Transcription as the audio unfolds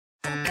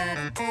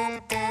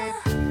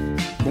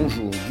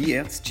Bonjour, Guy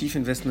Hertz, Chief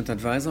Investment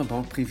Advisor,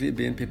 banque privée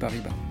BNP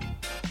Paribas.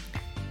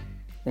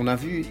 On a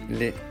vu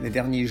les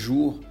derniers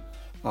jours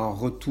un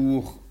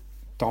retour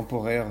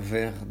temporaire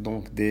vers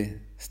donc des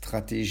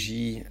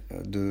stratégies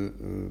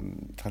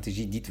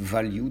stratégies dites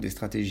value, des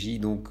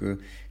stratégies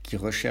qui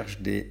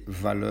recherchent des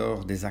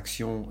valeurs, des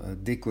actions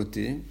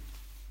décotées.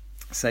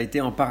 Ça a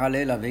été en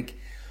parallèle avec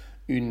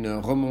une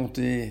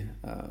remontée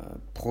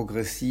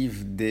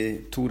progressive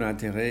des taux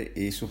d'intérêt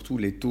et surtout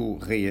les taux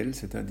réels,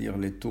 c'est-à-dire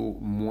les taux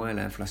moins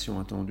l'inflation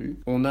attendue.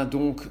 On a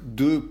donc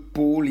deux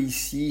pôles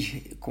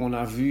ici qu'on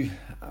a vus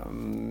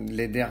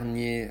les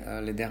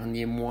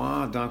derniers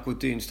mois. D'un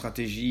côté, une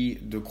stratégie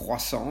de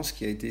croissance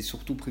qui a été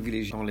surtout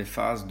privilégiée dans les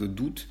phases de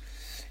doute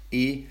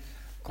et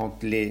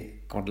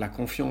quand la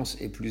confiance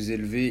est plus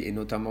élevée, et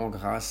notamment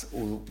grâce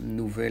aux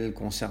nouvelles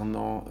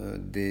concernant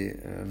des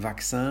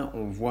vaccins,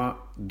 on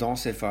voit dans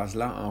ces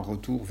phases-là un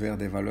retour vers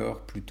des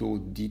valeurs plutôt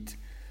dites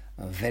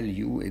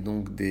value, et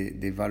donc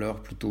des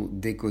valeurs plutôt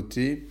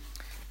décotées.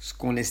 Ce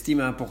qu'on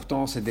estime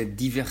important, c'est d'être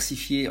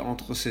diversifié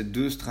entre ces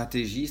deux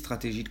stratégie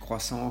de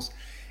croissance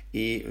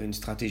et une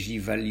stratégie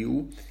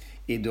value,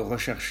 et de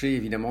rechercher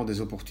évidemment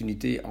des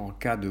opportunités en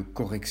cas de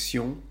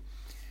correction.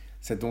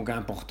 C'est donc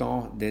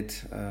important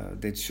d'être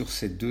sur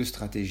ces deux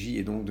stratégies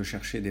et donc de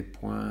chercher des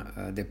points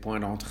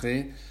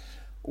d'entrée.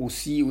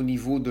 Aussi, au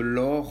niveau de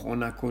l'or,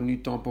 on a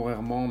connu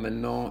temporairement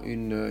maintenant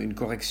une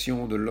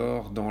correction de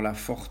l'or dans la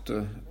forte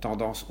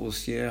tendance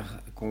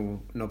haussière qu'on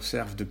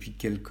observe depuis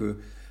quelques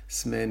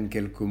semaines,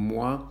 quelques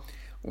mois.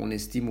 On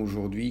estime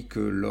aujourd'hui que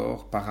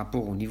l'or, par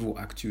rapport au niveau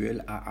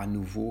actuel, a à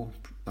nouveau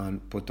un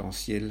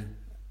potentiel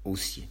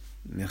haussier.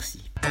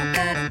 Merci.